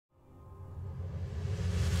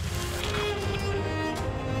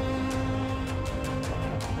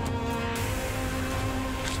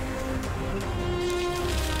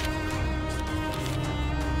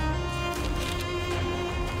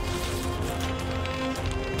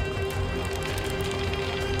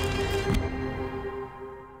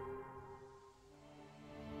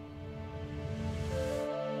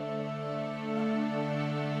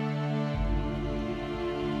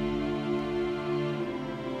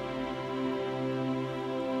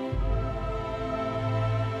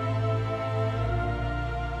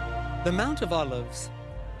The Mount of Olives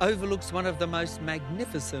overlooks one of the most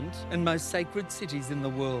magnificent and most sacred cities in the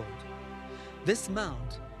world. This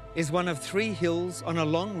mount is one of 3 hills on a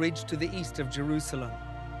long ridge to the east of Jerusalem.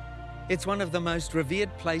 It's one of the most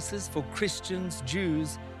revered places for Christians,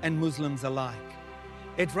 Jews, and Muslims alike.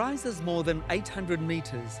 It rises more than 800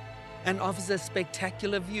 meters and offers a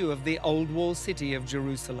spectacular view of the old walled city of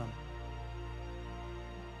Jerusalem.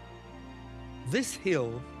 This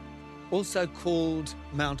hill, also called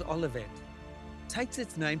Mount Olivet, takes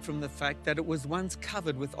its name from the fact that it was once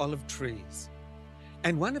covered with olive trees.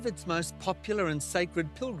 And one of its most popular and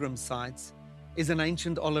sacred pilgrim sites is an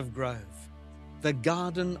ancient olive grove, the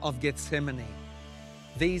Garden of Gethsemane.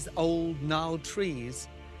 These old gnarled trees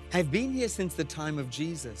have been here since the time of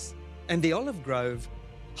Jesus, and the olive grove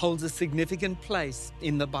holds a significant place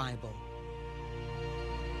in the Bible.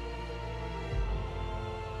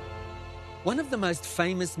 One of the most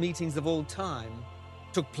famous meetings of all time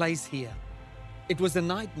took place here. It was a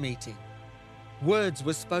night meeting. Words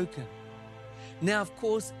were spoken. Now, of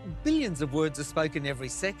course, billions of words are spoken every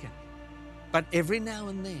second, but every now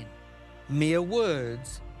and then, mere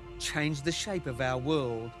words change the shape of our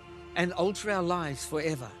world and alter our lives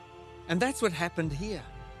forever. And that's what happened here.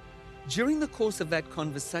 During the course of that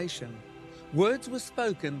conversation, words were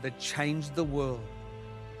spoken that changed the world.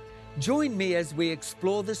 Join me as we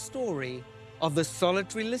explore the story of the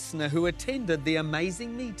solitary listener who attended the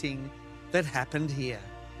amazing meeting that happened here.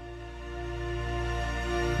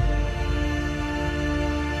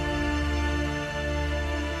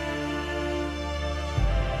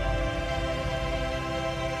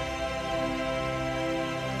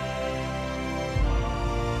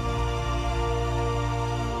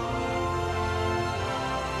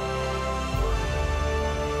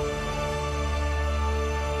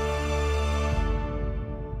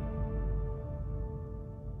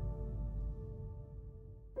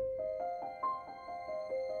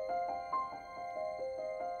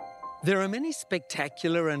 There are many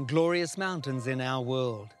spectacular and glorious mountains in our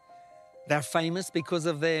world. They're famous because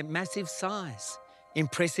of their massive size,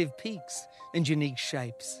 impressive peaks, and unique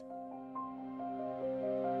shapes.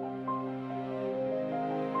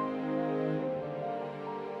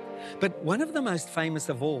 But one of the most famous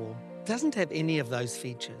of all doesn't have any of those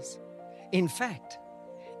features. In fact,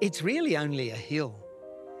 it's really only a hill,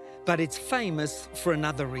 but it's famous for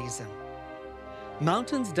another reason.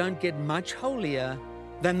 Mountains don't get much holier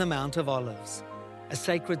than the Mount of Olives, a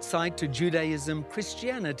sacred site to Judaism,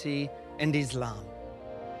 Christianity, and Islam.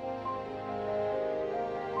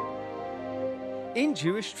 In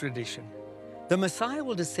Jewish tradition, the Messiah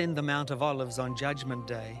will descend the Mount of Olives on Judgment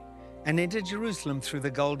Day and enter Jerusalem through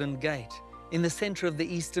the Golden Gate in the center of the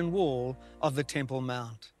eastern wall of the Temple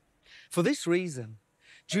Mount. For this reason,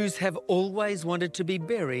 Jews have always wanted to be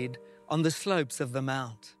buried on the slopes of the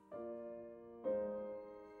Mount.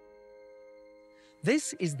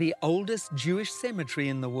 This is the oldest Jewish cemetery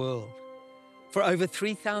in the world. For over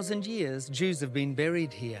 3,000 years, Jews have been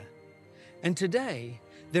buried here. And today,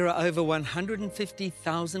 there are over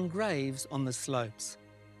 150,000 graves on the slopes.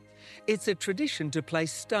 It's a tradition to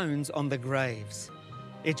place stones on the graves.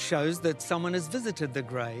 It shows that someone has visited the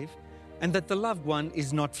grave and that the loved one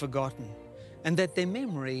is not forgotten, and that their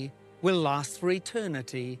memory will last for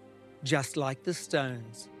eternity, just like the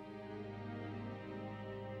stones.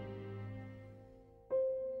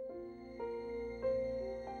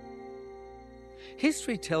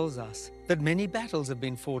 History tells us that many battles have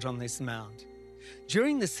been fought on this mount.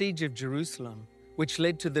 During the siege of Jerusalem, which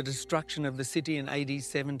led to the destruction of the city in AD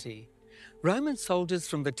 70, Roman soldiers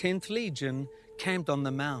from the 10th Legion camped on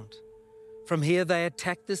the mount. From here they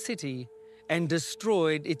attacked the city and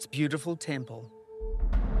destroyed its beautiful temple.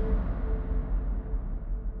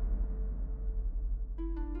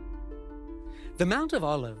 The Mount of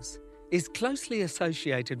Olives is closely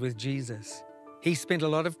associated with Jesus. He spent a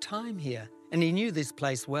lot of time here, and he knew this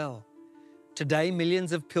place well. Today,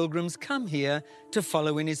 millions of pilgrims come here to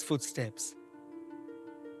follow in his footsteps.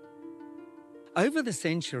 Over the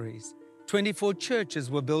centuries, 24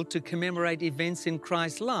 churches were built to commemorate events in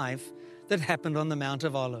Christ's life that happened on the Mount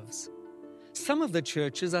of Olives. Some of the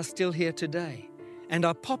churches are still here today and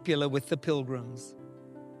are popular with the pilgrims.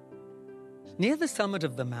 Near the summit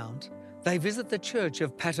of the mount, they visit the church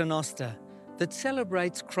of Paternoster that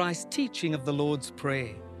celebrates Christ's teaching of the Lord's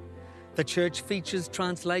Prayer. The church features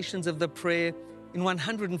translations of the prayer in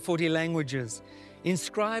 140 languages,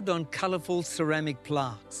 inscribed on colourful ceramic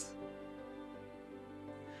plaques.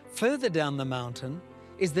 Further down the mountain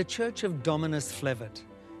is the Church of Dominus Flevit.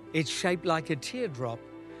 It's shaped like a teardrop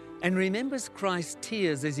and remembers Christ's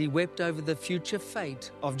tears as he wept over the future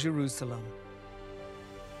fate of Jerusalem.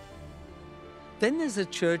 Then there's a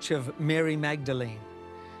church of Mary Magdalene,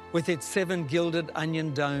 with its 7 gilded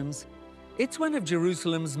onion domes. It's one of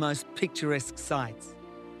Jerusalem's most picturesque sights.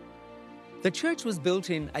 The church was built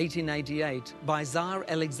in 1888 by Tsar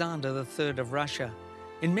Alexander III of Russia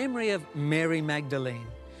in memory of Mary Magdalene,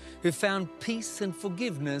 who found peace and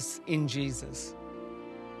forgiveness in Jesus.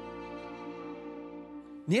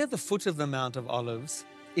 Near the foot of the Mount of Olives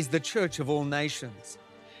is the Church of All Nations.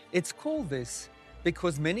 It's called this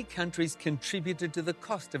because many countries contributed to the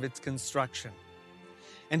cost of its construction.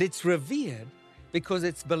 And it's revered because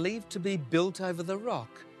it's believed to be built over the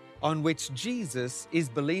rock on which Jesus is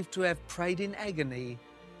believed to have prayed in agony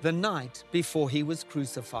the night before he was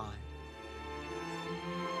crucified.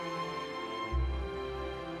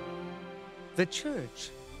 The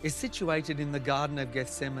church is situated in the Garden of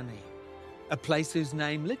Gethsemane, a place whose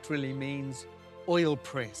name literally means oil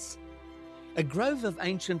press. A grove of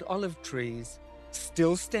ancient olive trees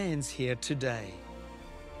still stands here today.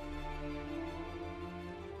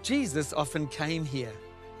 Jesus often came here.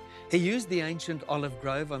 He used the ancient olive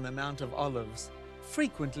grove on the Mount of Olives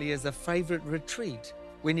frequently as a favorite retreat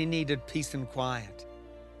when he needed peace and quiet.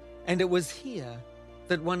 And it was here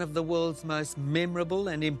that one of the world's most memorable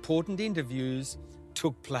and important interviews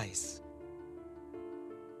took place.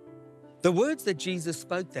 The words that Jesus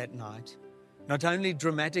spoke that night not only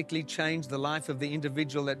dramatically changed the life of the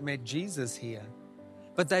individual that met Jesus here,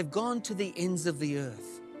 but they've gone to the ends of the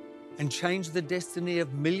earth and changed the destiny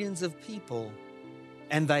of millions of people,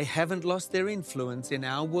 and they haven't lost their influence in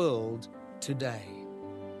our world today.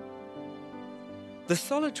 The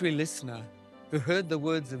solitary listener who heard the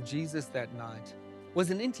words of Jesus that night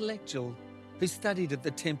was an intellectual who studied at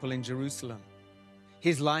the temple in Jerusalem.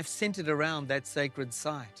 His life centered around that sacred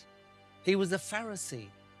site. He was a Pharisee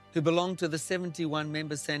who belonged to the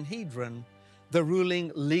 71-member Sanhedrin, the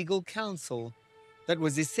ruling legal council that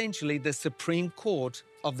was essentially the supreme court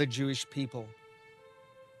of the Jewish people.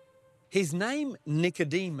 His name,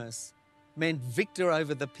 Nicodemus, meant victor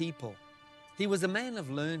over the people. He was a man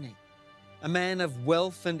of learning, a man of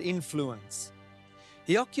wealth and influence.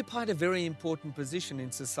 He occupied a very important position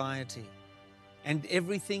in society, and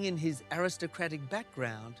everything in his aristocratic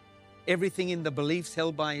background, everything in the beliefs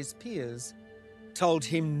held by his peers, told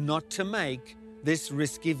him not to make this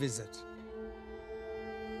risky visit.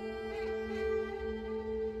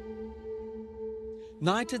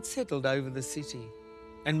 Night had settled over the city,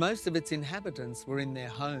 and most of its inhabitants were in their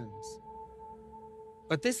homes.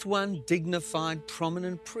 But this one dignified,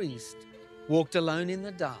 prominent priest walked alone in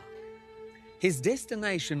the dark. His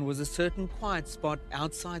destination was a certain quiet spot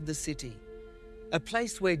outside the city, a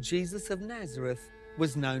place where Jesus of Nazareth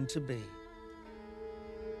was known to be.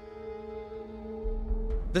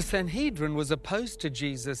 The Sanhedrin was opposed to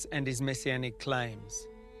Jesus and his messianic claims.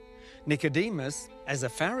 Nicodemus, as a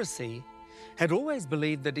Pharisee, had always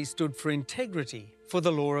believed that he stood for integrity, for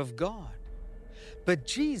the law of God. But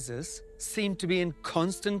Jesus seemed to be in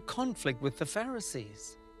constant conflict with the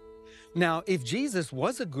Pharisees. Now, if Jesus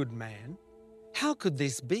was a good man, how could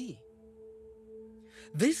this be?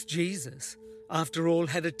 This Jesus, after all,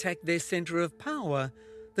 had attacked their center of power,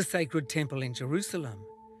 the sacred temple in Jerusalem.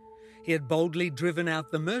 He had boldly driven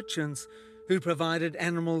out the merchants who provided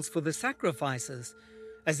animals for the sacrifices,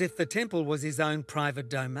 as if the temple was his own private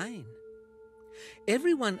domain.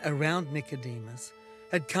 Everyone around Nicodemus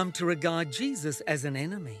had come to regard Jesus as an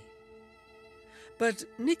enemy. But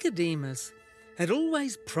Nicodemus had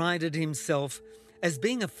always prided himself as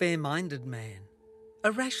being a fair-minded man,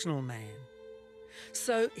 a rational man.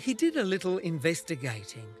 So he did a little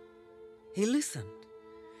investigating. He listened.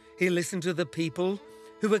 He listened to the people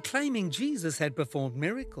who were claiming Jesus had performed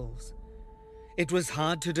miracles. It was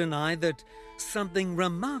hard to deny that something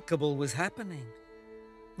remarkable was happening.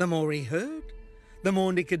 The more he heard, the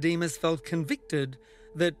more Nicodemus felt convicted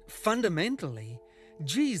that fundamentally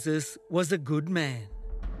Jesus was a good man.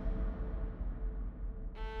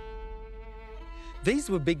 These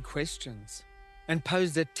were big questions and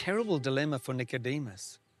posed a terrible dilemma for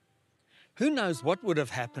Nicodemus. Who knows what would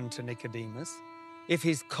have happened to Nicodemus if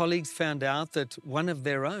his colleagues found out that one of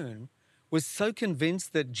their own was so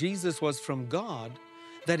convinced that Jesus was from God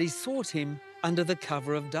that he sought him under the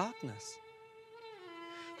cover of darkness.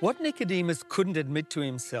 What Nicodemus couldn't admit to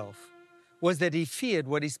himself was that he feared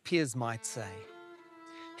what his peers might say.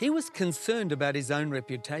 He was concerned about his own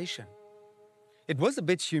reputation. It was a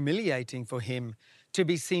bit humiliating for him to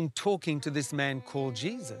be seen talking to this man called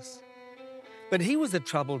Jesus. But he was a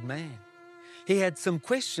troubled man. He had some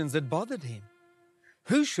questions that bothered him.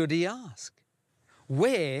 Who should he ask?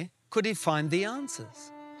 Where could he find the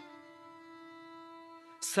answers?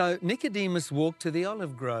 So Nicodemus walked to the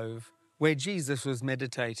olive grove where Jesus was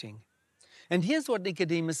meditating. And here's what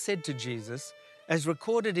Nicodemus said to Jesus, as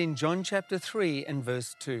recorded in John chapter 3 and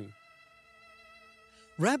verse 2.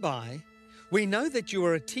 "Rabbi, we know that you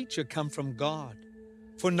are a teacher come from God,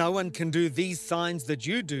 for no one can do these signs that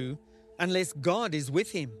you do unless God is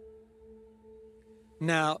with him."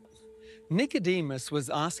 Now, Nicodemus was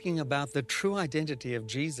asking about the true identity of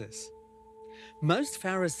Jesus. Most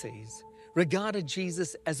Pharisees regarded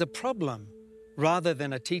Jesus as a problem rather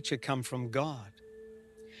than a teacher come from God.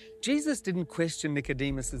 Jesus didn't question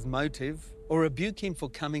Nicodemus's motive or rebuke him for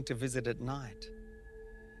coming to visit at night.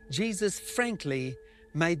 Jesus frankly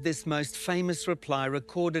made this most famous reply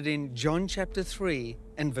recorded in John chapter 3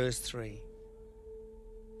 and verse 3.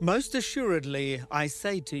 "Most assuredly, I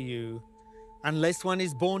say to you, unless one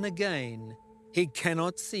is born again, he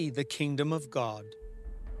cannot see the kingdom of God."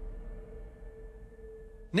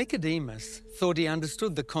 Nicodemus thought he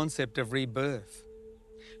understood the concept of rebirth.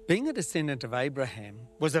 Being a descendant of Abraham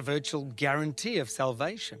was a virtual guarantee of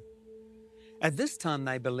salvation. At this time,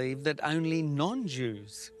 they believed that only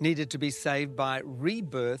non-Jews needed to be saved by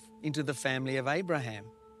rebirth into the family of Abraham.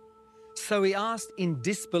 So he asked in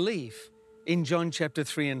disbelief in John chapter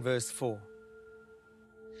 3 and verse 4,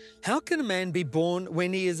 "How can a man be born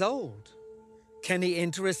when he is old? Can he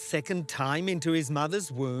enter a second time into his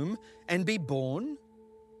mother's womb and be born?"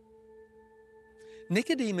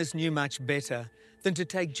 Nicodemus knew much better than to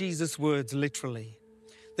take Jesus' words literally.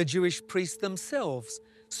 The Jewish priests themselves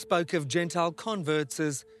spoke of Gentile converts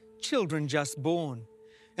as children just born,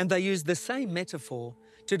 and they used the same metaphor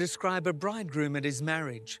to describe a bridegroom at his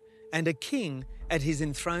marriage and a king at his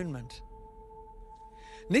enthronement.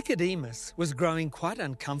 Nicodemus was growing quite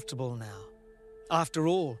uncomfortable now. After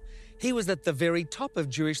all, he was at the very top of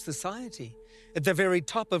Jewish society, at the very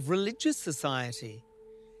top of religious society.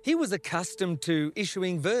 He was accustomed to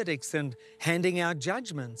issuing verdicts and handing out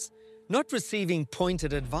judgments, not receiving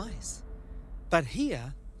pointed advice. But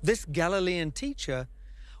here, this Galilean teacher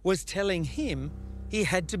was telling him he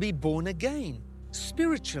had to be born again,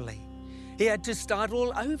 spiritually. He had to start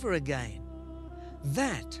all over again.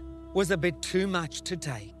 That was a bit too much to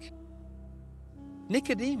take.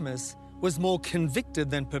 Nicodemus was more convicted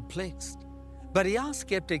than perplexed, but he asked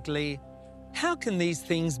skeptically, "How can these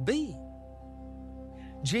things be?"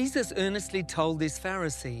 Jesus earnestly told this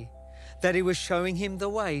Pharisee that he was showing him the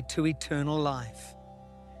way to eternal life.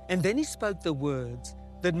 And then he spoke the words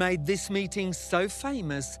that made this meeting so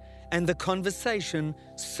famous and the conversation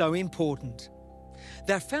so important.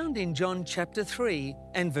 They're found in John chapter 3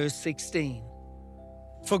 and verse 16.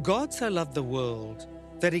 "For God so loved the world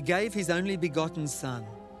that he gave his only begotten Son,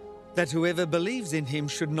 that whoever believes in him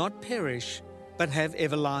should not perish, but have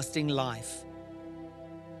everlasting life."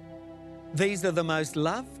 These are the most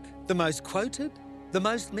loved, the most quoted, the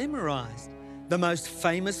most memorized, the most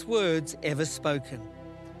famous words ever spoken.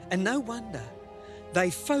 And no wonder. They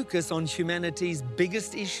focus on humanity's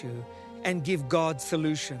biggest issue and give God's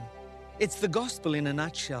solution. It's the gospel in a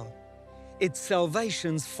nutshell. It's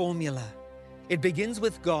salvation's formula. It begins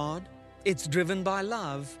with God, it's driven by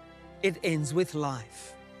love, it ends with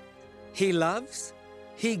life. He loves,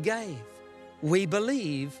 he gave. We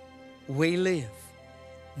believe, we live.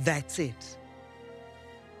 That's it.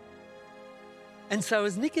 And so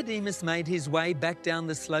as Nicodemus made his way back down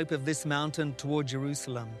the slope of this mountain toward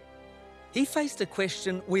Jerusalem, he faced a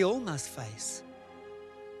question we all must face.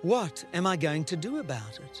 What am I going to do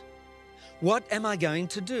about it? What am I going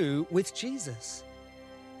to do with Jesus?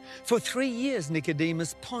 For 3 years,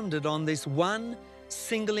 Nicodemus pondered on this one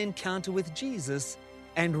single encounter with Jesus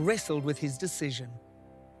and wrestled with his decision.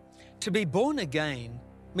 To be born again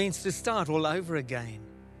means to start all over again.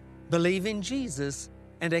 Believe in Jesus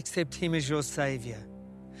and accept him as your Savior.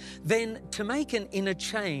 Then to make an inner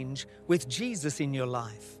change with Jesus in your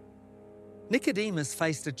life. Nicodemus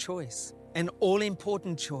faced a choice, an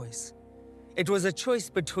all-important choice. It was a choice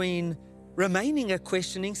between remaining a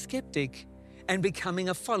questioning skeptic and becoming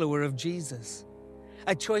a follower of Jesus.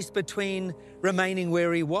 A choice between remaining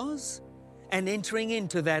where he was and entering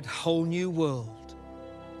into that whole new world.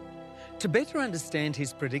 To better understand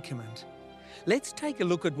his predicament, let's take a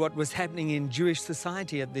look at what was happening in Jewish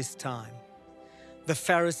society at this time. The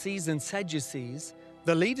Pharisees and Sadducees,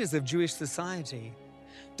 the leaders of Jewish society,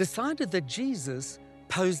 decided that Jesus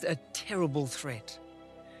posed a terrible threat.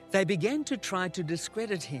 They began to try to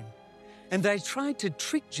discredit him, and they tried to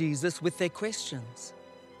trick Jesus with their questions.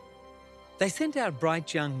 They sent out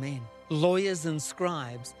bright young men, lawyers and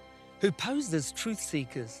scribes, who posed as truth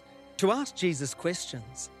seekers to ask Jesus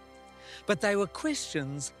questions. But they were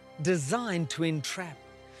questions designed to entrap.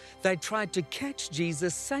 They tried to catch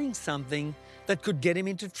Jesus saying something that could get him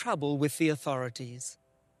into trouble with the authorities.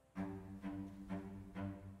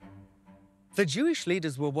 The Jewish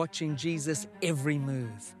leaders were watching Jesus' every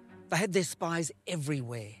move. They had their spies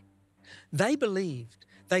everywhere. They believed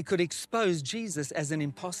they could expose Jesus as an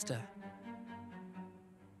imposter.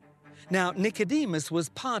 Now, Nicodemus was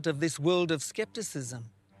part of this world of skepticism.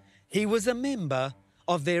 He was a member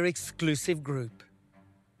of their exclusive group.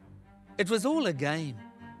 It was all a game,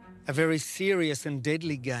 a very serious and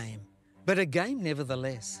deadly game, but a game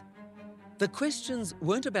nevertheless. The questions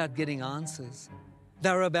weren't about getting answers.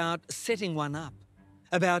 They were about setting one up,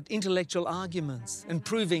 about intellectual arguments and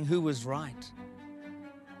proving who was right.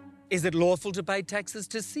 Is it lawful to pay taxes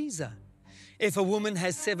to Caesar? If a woman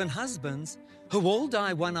has 7 husbands who all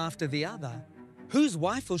die one after the other, whose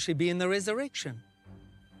wife will she be in the resurrection?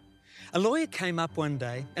 A lawyer came up one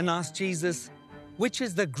day and asked Jesus, which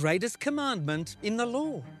is the greatest commandment in the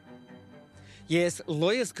law? Yes,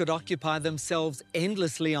 lawyers could occupy themselves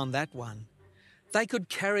endlessly on that one. They could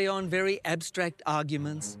carry on very abstract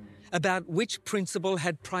arguments about which principle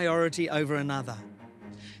had priority over another.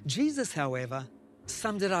 Jesus, however,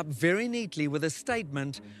 summed it up very neatly with a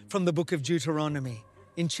statement from the book of Deuteronomy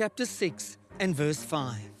in chapter 6 and verse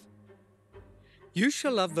 5. You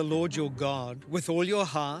shall love the Lord your God with all your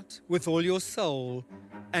heart, with all your soul,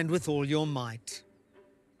 and with all your might.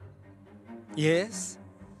 Yes,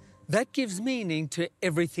 that gives meaning to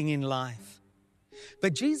everything in life.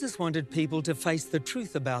 But Jesus wanted people to face the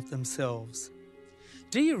truth about themselves.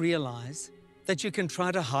 Do you realize that you can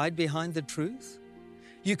try to hide behind the truth?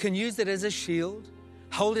 You can use it as a shield,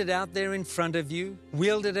 hold it out there in front of you,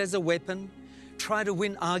 wield it as a weapon, try to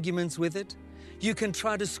win arguments with it. You can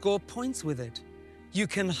try to score points with it. You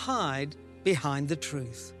can hide behind the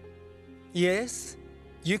truth. Yes,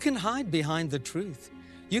 you can hide behind the truth.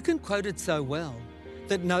 You can quote it so well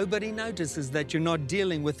that nobody notices that you're not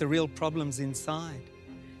dealing with the real problems inside.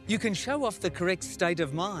 You can show off the correct state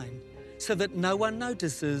of mind so that no one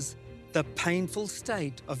notices the painful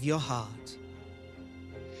state of your heart.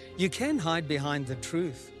 You can hide behind the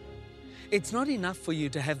truth. It's not enough for you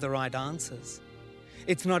to have the right answers.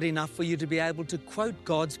 It's not enough for you to be able to quote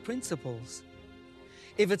God's principles.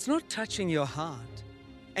 If it's not touching your heart,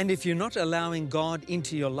 and if you're not allowing God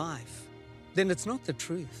into your life, then it's not the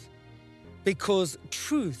truth. Because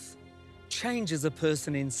truth changes a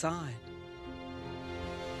person inside.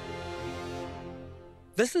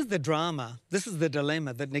 This is the drama, this is the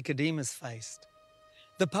dilemma that Nicodemus faced.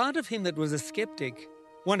 The part of him that was a skeptic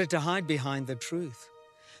wanted to hide behind the truth,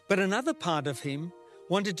 but another part of him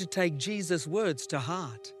wanted to take Jesus' words to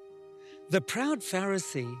heart. The proud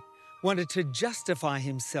Pharisee wanted to justify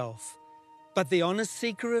himself, but the honest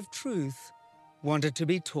seeker of truth wanted to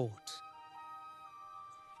be taught.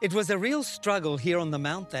 It was a real struggle here on the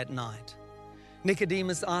Mount that night.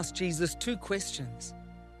 Nicodemus asked Jesus 2 questions.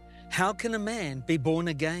 How can a man be born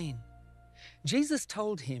again? Jesus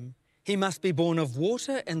told him he must be born of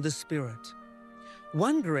water and the Spirit.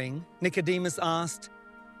 Wondering, Nicodemus asked,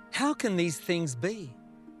 how can these things be?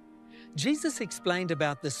 Jesus explained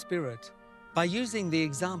about the Spirit by using the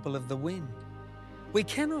example of the wind. We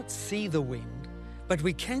cannot see the wind, but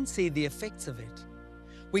we can see the effects of it.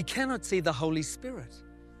 We cannot see the Holy Spirit,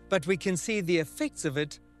 but we can see the effects of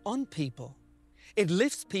it on people. It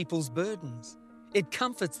lifts people's burdens. It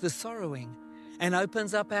comforts the sorrowing and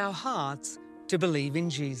opens up our hearts to believe in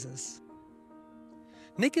Jesus.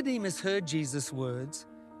 Nicodemus heard Jesus' words,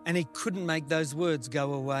 and he couldn't make those words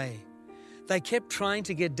go away. They kept trying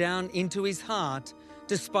to get down into his heart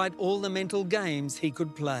despite all the mental games he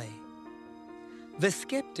could play. The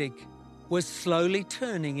skeptic was slowly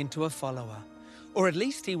turning into a follower, or at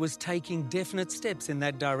least he was taking definite steps in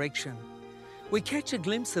that direction. We catch a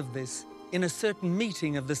glimpse of this in a certain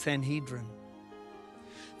meeting of the Sanhedrin.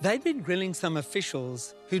 They'd been grilling some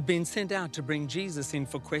officials who'd been sent out to bring Jesus in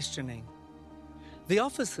for questioning. The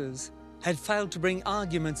officers had failed to bring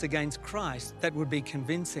arguments against Christ that would be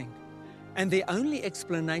convincing, and the only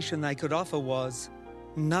explanation they could offer was,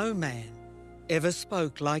 no man ever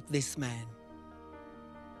spoke like this man.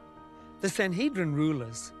 The Sanhedrin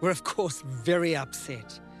rulers were of course very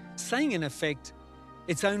upset, saying in effect,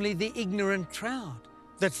 it's only the ignorant crowd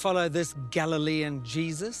that follow this Galilean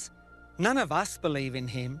Jesus. None of us believe in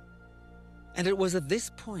him. And it was at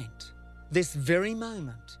this point, this very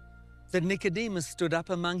moment, that Nicodemus stood up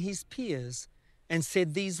among his peers and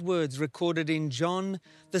said these words recorded in John,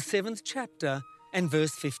 the 7th chapter and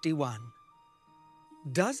verse 51.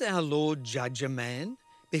 Does our Lord judge a man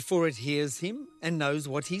before it hears him and knows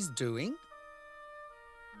what he's doing?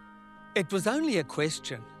 It was only a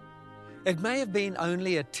question. It may have been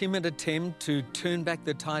only a timid attempt to turn back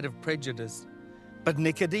the tide of prejudice, but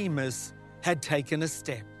Nicodemus had taken a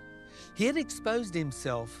step. He had exposed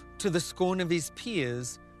himself to the scorn of his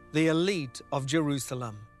peers the elite of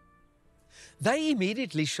Jerusalem. They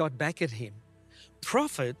immediately shot back at him.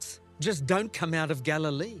 Prophets just don't come out of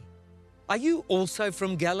Galilee. Are you also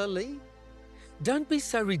from Galilee? Don't be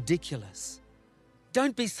so ridiculous.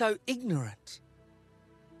 Don't be so ignorant.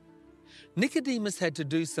 Nicodemus had to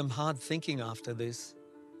do some hard thinking after this.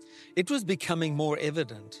 It was becoming more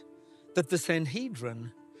evident that the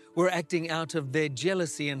Sanhedrin were acting out of their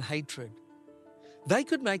jealousy and hatred. They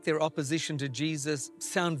could make their opposition to Jesus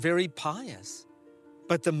sound very pious,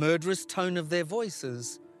 but the murderous tone of their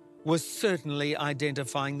voices was certainly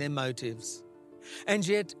identifying their motives. And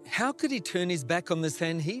yet, how could he turn his back on the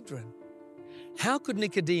Sanhedrin? How could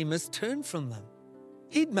Nicodemus turn from them?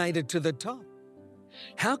 He'd made it to the top.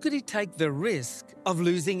 How could he take the risk of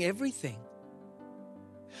losing everything?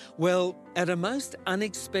 Well, at a most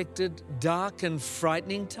unexpected, dark and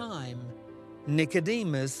frightening time,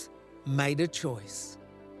 Nicodemus made a choice.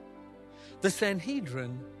 The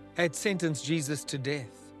Sanhedrin had sentenced Jesus to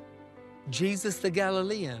death. Jesus the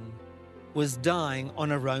Galilean was dying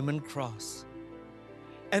on a Roman cross.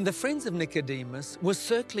 And the friends of Nicodemus were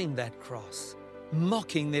circling that cross,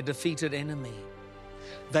 mocking their defeated enemy.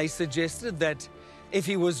 They suggested that if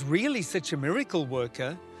he was really such a miracle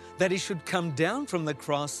worker, that he should come down from the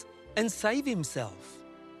cross and save himself.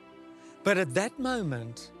 But at that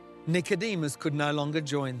moment, Nicodemus could no longer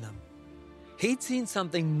join them. He'd seen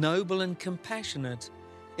something noble and compassionate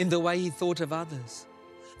in the way he thought of others,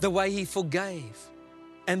 the way he forgave,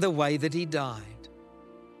 and the way that he died.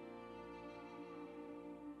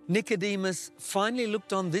 Nicodemus finally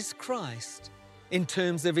looked on this Christ in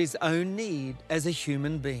terms of his own need as a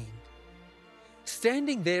human being.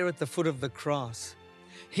 Standing there at the foot of the cross,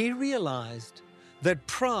 he realized that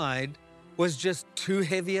pride was just too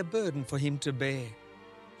heavy a burden for him to bear.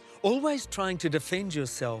 Always trying to defend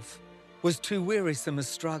yourself was too wearisome a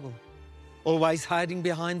struggle. Always hiding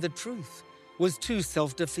behind the truth was too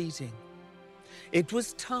self-defeating. It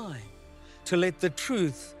was time to let the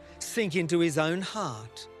truth sink into his own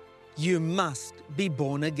heart. You must be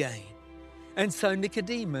born again. And so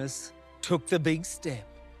Nicodemus took the big step.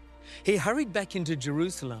 He hurried back into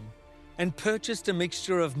Jerusalem and purchased a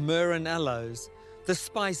mixture of myrrh and aloes, the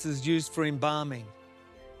spices used for embalming.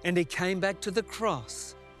 And he came back to the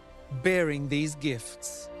cross bearing these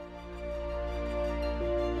gifts.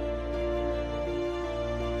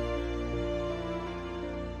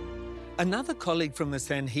 Another colleague from the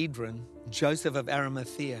Sanhedrin, Joseph of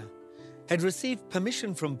Arimathea, had received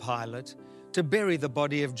permission from Pilate to bury the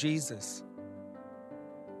body of Jesus.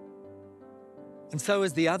 And so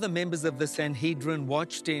as the other members of the Sanhedrin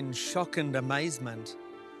watched in shock and amazement,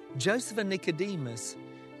 Joseph and Nicodemus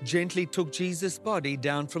gently took Jesus' body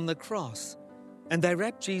down from the cross, and they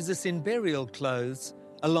wrapped Jesus in burial clothes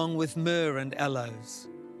along with myrrh and aloes.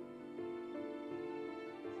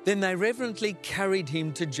 Then they reverently carried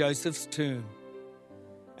him to Joseph's tomb.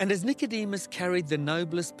 And as Nicodemus carried the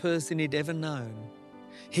noblest person he'd ever known,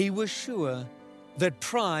 he was sure that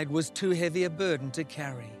pride was too heavy a burden to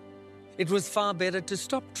carry. It was far better to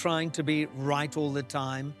stop trying to be right all the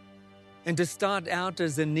time and to start out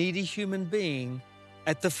as a needy human being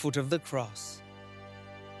at the foot of the cross.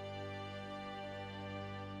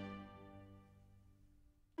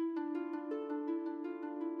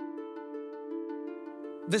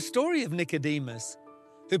 The story of Nicodemus,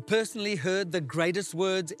 who personally heard the greatest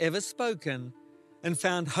words ever spoken and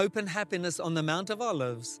found hope and happiness on the Mount of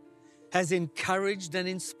Olives, has encouraged and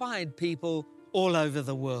inspired people all over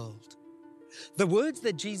the world. The words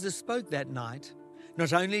that Jesus spoke that night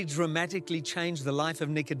not only dramatically changed the life of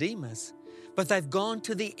Nicodemus, but they've gone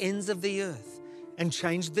to the ends of the earth and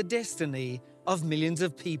changed the destiny of millions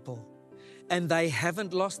of people. And they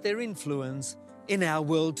haven't lost their influence in our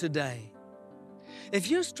world today. If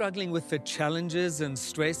you're struggling with the challenges and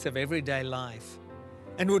stress of everyday life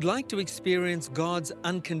and would like to experience God's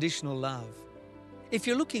unconditional love, if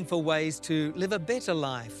you're looking for ways to live a better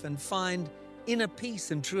life and find inner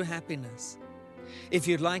peace and true happiness, if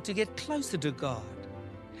you'd like to get closer to God,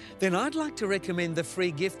 then I'd like to recommend the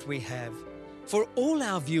free gift we have for all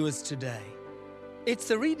our viewers today. It's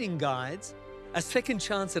the reading guides, A Second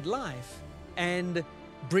Chance at Life, and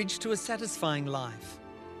Bridge to a Satisfying Life.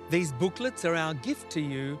 These booklets are our gift to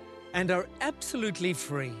you and are absolutely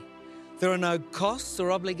free. There are no costs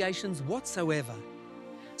or obligations whatsoever.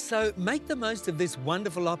 So make the most of this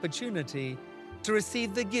wonderful opportunity to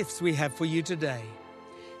receive the gifts we have for you today.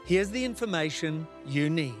 Here's the information you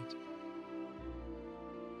need.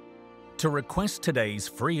 To request today's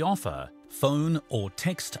free offer, phone or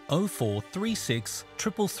text 0436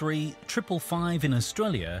 333 555 in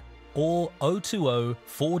Australia or 020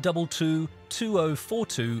 422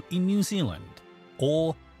 2042 in New Zealand,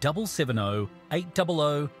 or 770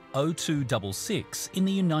 800 0266 in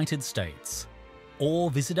the United States.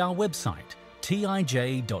 Or visit our website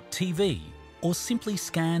tij.tv, or simply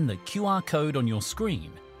scan the QR code on your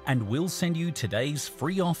screen and we'll send you today's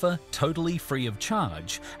free offer totally free of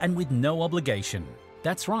charge and with no obligation.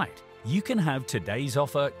 That's right, you can have today's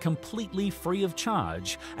offer completely free of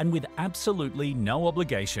charge and with absolutely no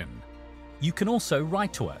obligation. You can also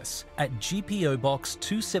write to us at GPO Box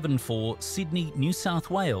 274 Sydney, New South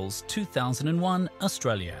Wales 2001,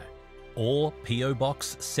 Australia, or PO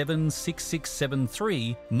Box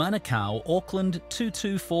 76673 Manukau, Auckland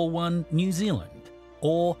 2241, New Zealand,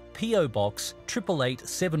 or PO Box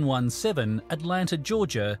 888717 Atlanta,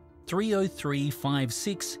 Georgia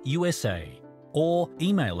 30356 USA, or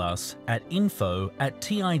email us at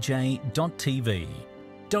info@tij.tv.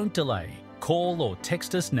 Don't delay, call or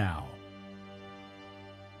text us now.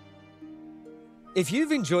 If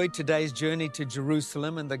you've enjoyed today's journey to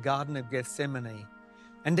Jerusalem and the Garden of Gethsemane,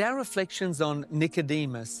 and our reflections on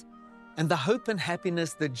Nicodemus and the hope and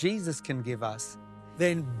happiness that Jesus can give us,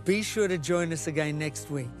 then be sure to join us again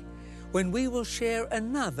next week when we will share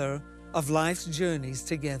another of life's journeys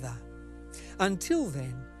together. Until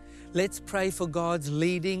then, let's pray for God's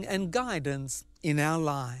leading and guidance in our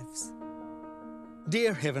lives.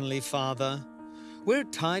 Dear Heavenly Father, we're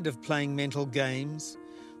tired of playing mental games.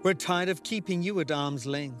 We're tired of keeping you at arm's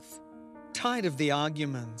length, tired of the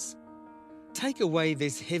arguments. Take away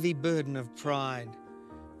this heavy burden of pride.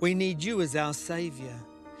 We need you as our Saviour.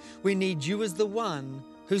 We need you as the one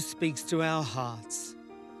who speaks to our hearts.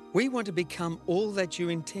 We want to become all that you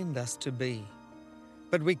intend us to be,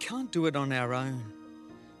 but we can't do it on our own.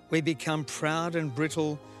 We become proud and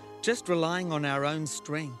brittle, just relying on our own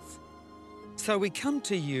strength. So we come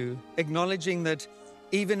to you, acknowledging that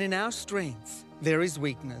even in our strength, there is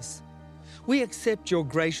weakness. We accept your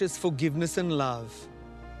gracious forgiveness and love.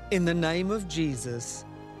 In the name of Jesus,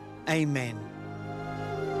 amen.